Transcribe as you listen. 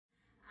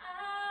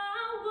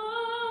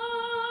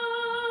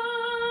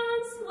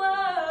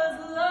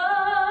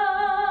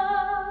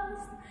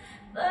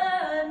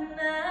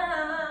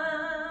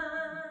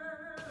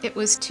It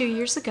was 2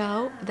 years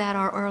ago that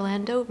our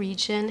Orlando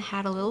region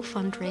had a little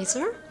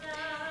fundraiser,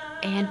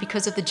 and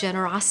because of the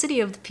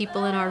generosity of the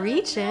people in our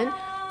region,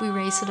 we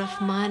raised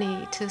enough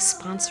money to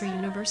sponsor a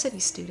university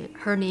student.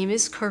 Her name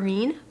is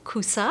Corinne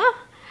Kusa,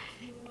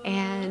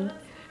 and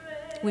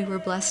we were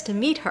blessed to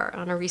meet her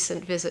on a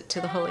recent visit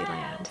to the Holy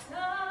Land.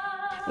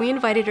 We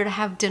invited her to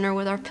have dinner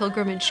with our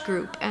pilgrimage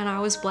group, and I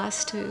was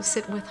blessed to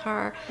sit with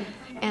her,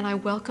 and I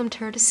welcomed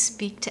her to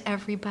speak to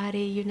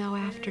everybody,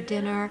 after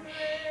dinner.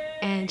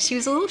 And she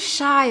was a little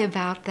shy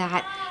about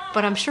that,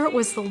 but I'm sure it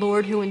was the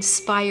Lord who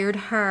inspired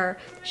her.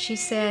 She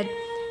said,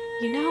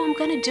 I'm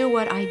going to do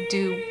what I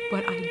do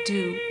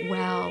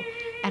well,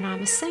 and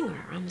I'm a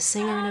singer. I'm a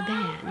singer in a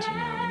band,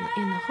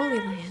 in the Holy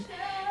Land.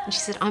 And she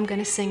said, I'm going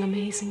to sing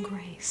Amazing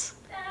Grace.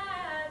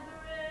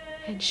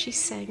 And she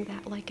sang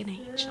that like an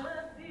angel.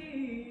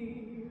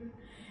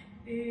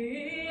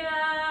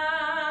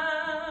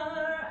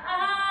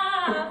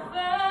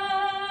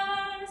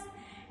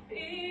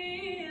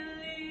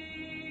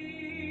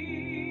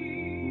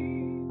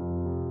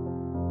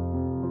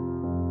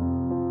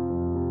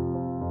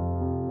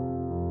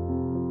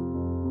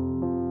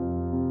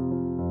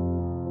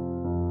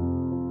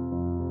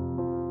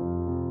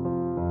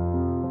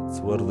 It's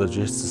where the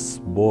Jesus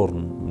born,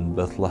 in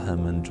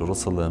Bethlehem and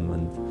Jerusalem,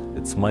 and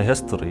it's my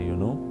history,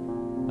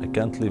 I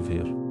can't live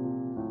here.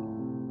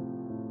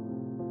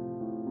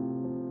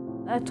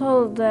 I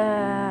told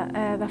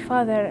the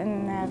father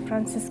in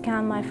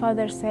Franciscan, my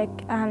father's sick,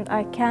 and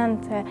I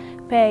can't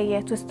pay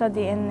to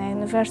study in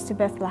University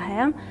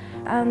Bethlehem.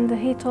 And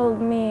he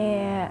told me,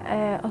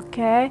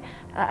 okay,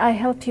 I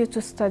help you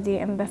to study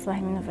in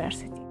Bethlehem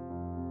University.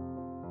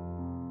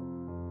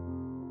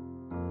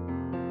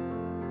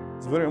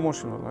 It's very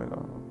emotional.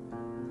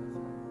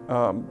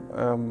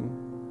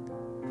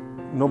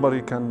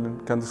 Nobody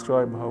can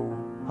describe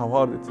how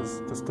hard it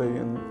is to stay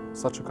in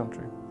such a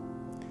country.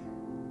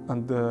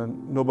 And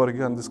nobody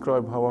can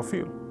describe how I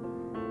feel.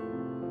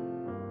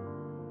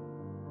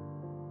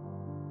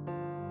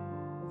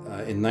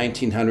 In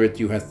 1900,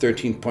 you had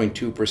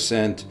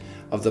 13.2%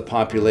 of the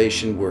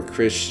population were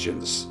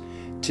Christians.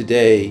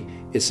 Today,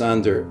 it's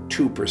under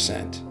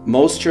 2%.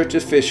 Most church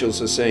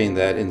officials are saying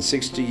that in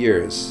 60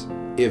 years,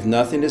 if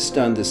nothing is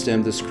done to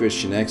stem this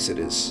Christian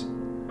exodus,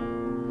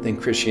 then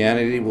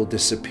Christianity will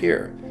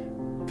disappear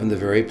from the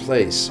very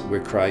place where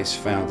Christ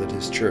founded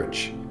his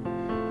church.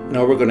 And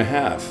all we're going to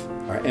have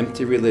are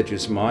empty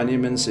religious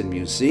monuments and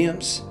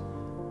museums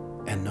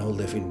and no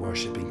living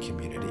worshiping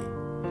community.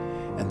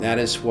 And that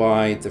is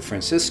why the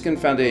Franciscan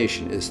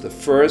Foundation is the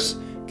first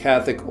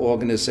Catholic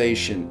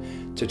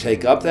organization to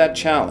take up that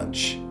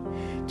challenge,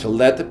 to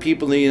let the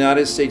people in the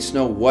United States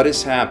know what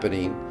is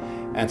happening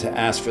and to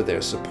ask for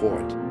their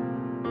support.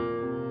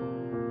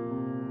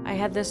 I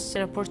had this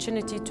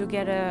opportunity to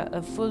get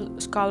a full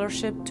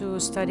scholarship to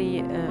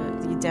study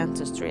the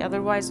dentistry.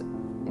 Otherwise,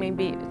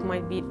 maybe it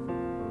might be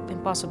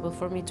impossible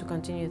for me to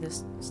continue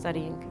this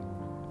studying.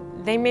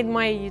 They made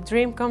my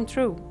dream come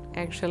true,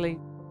 actually.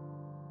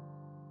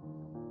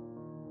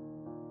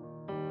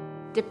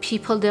 The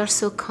people, they're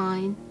so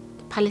kind.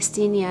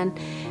 Palestinian,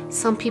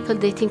 some people,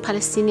 they think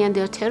Palestinian,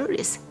 they're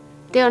terrorists.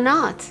 They are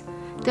not.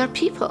 They're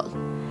people.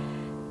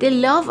 They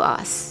love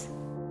us.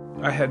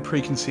 I had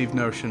preconceived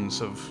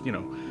notions of,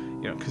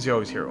 because you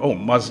always hear, oh,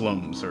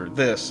 Muslims are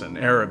this and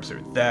Arabs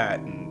are that,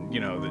 and,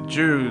 the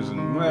Jews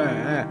and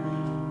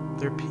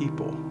they're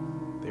people.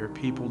 They're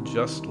people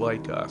just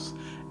like us.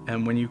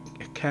 And when you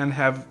can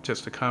have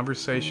just a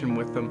conversation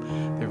with them,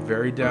 they're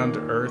very down to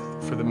earth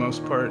for the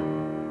most part.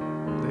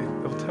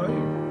 They'll tell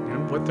you,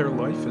 what their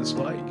life is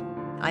like.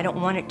 I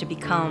don't want it to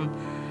become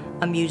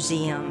a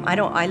museum.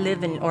 I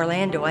live in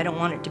Orlando. I don't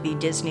want it to be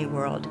Disney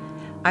World.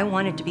 I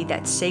want it to be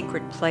that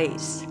sacred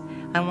place.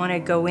 I want to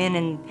go in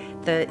and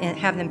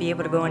have them be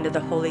able to go into the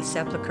Holy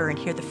Sepulchre and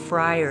hear the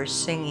friars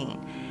singing.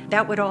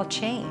 That would all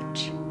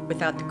change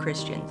without the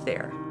Christians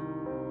there.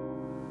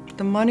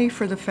 The money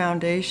for the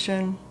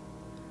foundation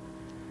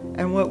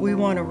and what we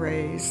want to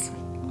raise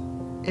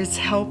is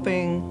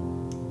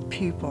helping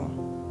people.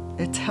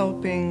 It's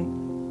helping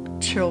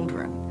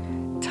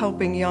children. It's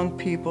helping young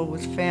people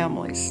with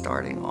families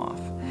starting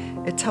off.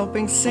 It's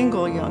helping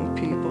single young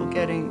people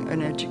getting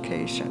an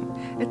education.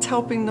 It's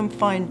helping them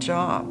find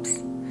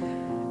jobs.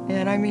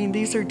 And I mean,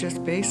 these are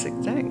just basic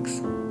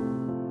things.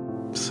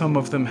 Some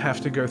of them have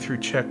to go through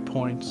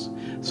checkpoints.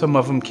 Some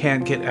of them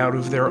can't get out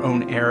of their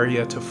own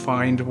area to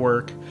find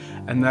work.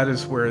 And that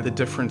is where the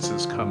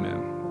differences come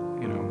in.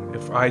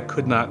 If I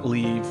could not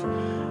leave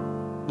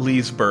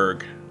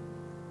Leesburg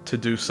to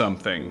do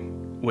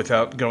something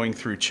without going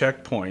through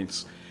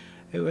checkpoints,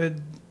 it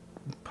would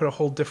put a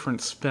whole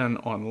different spin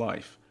on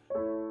life.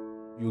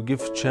 You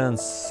give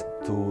chance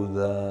to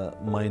the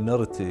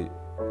minority,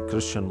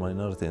 Christian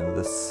minority in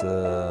this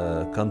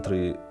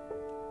country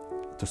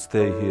to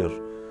stay here,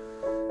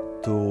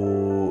 to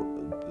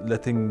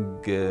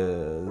letting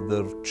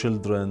their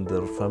children,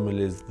 their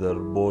families, their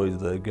boys,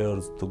 their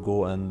girls to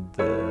go and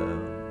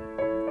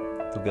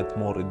to get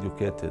more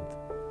educated.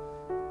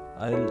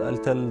 I'll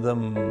tell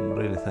them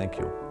really thank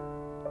you.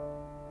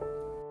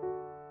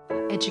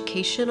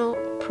 educational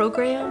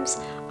programs.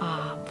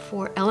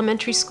 For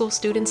elementary school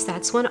students,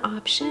 that's one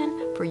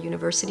option. For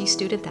university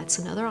student, that's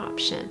another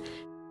option.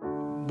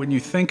 When you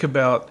think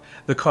about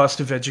the cost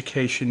of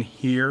education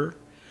here,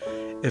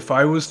 if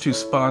I was to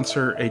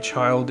sponsor a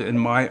child in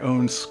my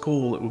own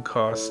school, it would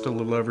cost a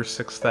little over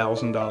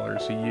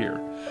 $6,000 a year.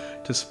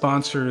 To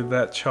sponsor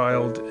that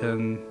child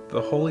in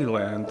the Holy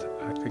Land,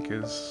 I think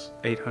is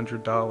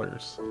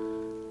 $800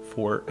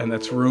 and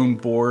that's room,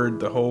 board,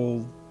 the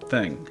whole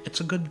thing.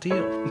 It's a good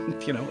deal,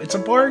 you know, it's a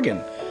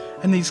bargain.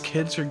 And these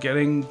kids are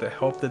getting the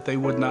help that they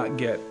would not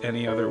get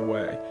any other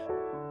way.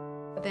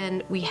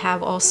 Then we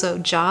have also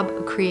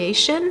job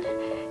creation,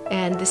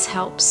 and this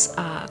helps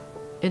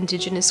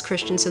indigenous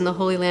Christians in the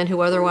Holy Land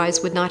who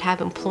otherwise would not have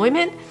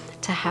employment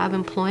to have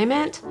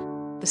employment.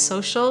 The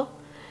social,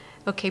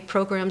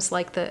 programs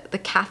like the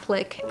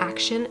Catholic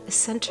Action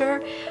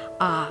Center,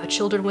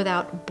 Children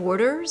Without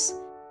Borders.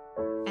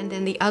 And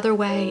then the other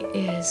way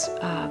is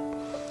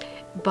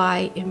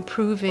by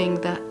improving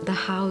the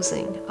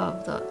housing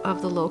of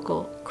the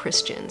local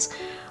Christians.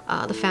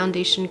 The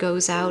foundation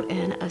goes out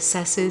and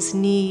assesses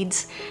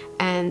needs,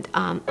 and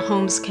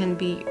homes can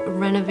be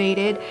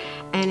renovated,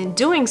 and in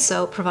doing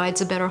so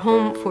provides a better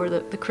home for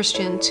the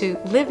Christian to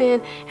live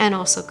in, and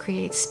also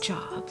creates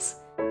jobs.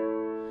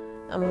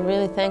 I'm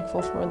really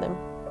thankful for them,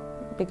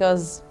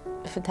 because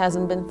if it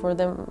hasn't been for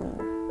them,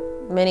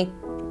 many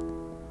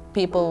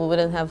people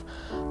wouldn't have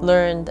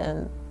learned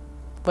and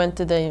went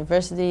to the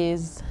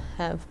universities,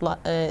 have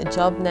a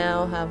job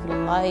now, have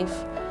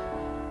life.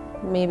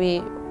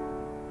 Maybe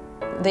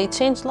they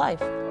changed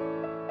life.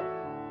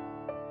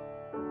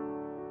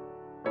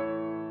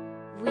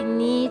 We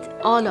need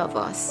all of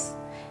us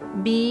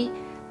be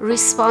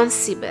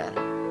responsible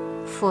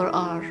for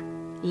our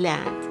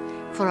land,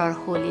 for our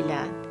Holy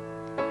Land.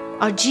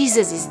 Our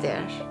Jesus is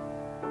there.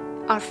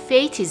 Our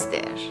faith is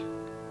there.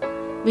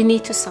 We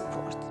need to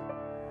support.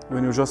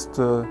 When you just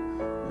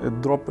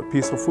drop a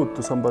piece of food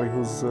to somebody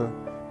who's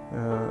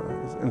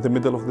in the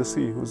middle of the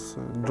sea, who's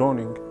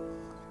drowning,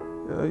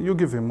 you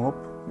give him hope.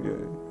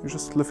 You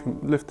just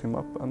lift him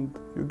up, and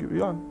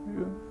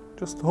you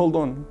just hold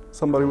on.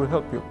 Somebody will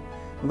help you.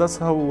 And that's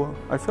how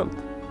I felt.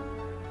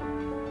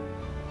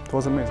 It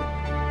was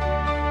amazing.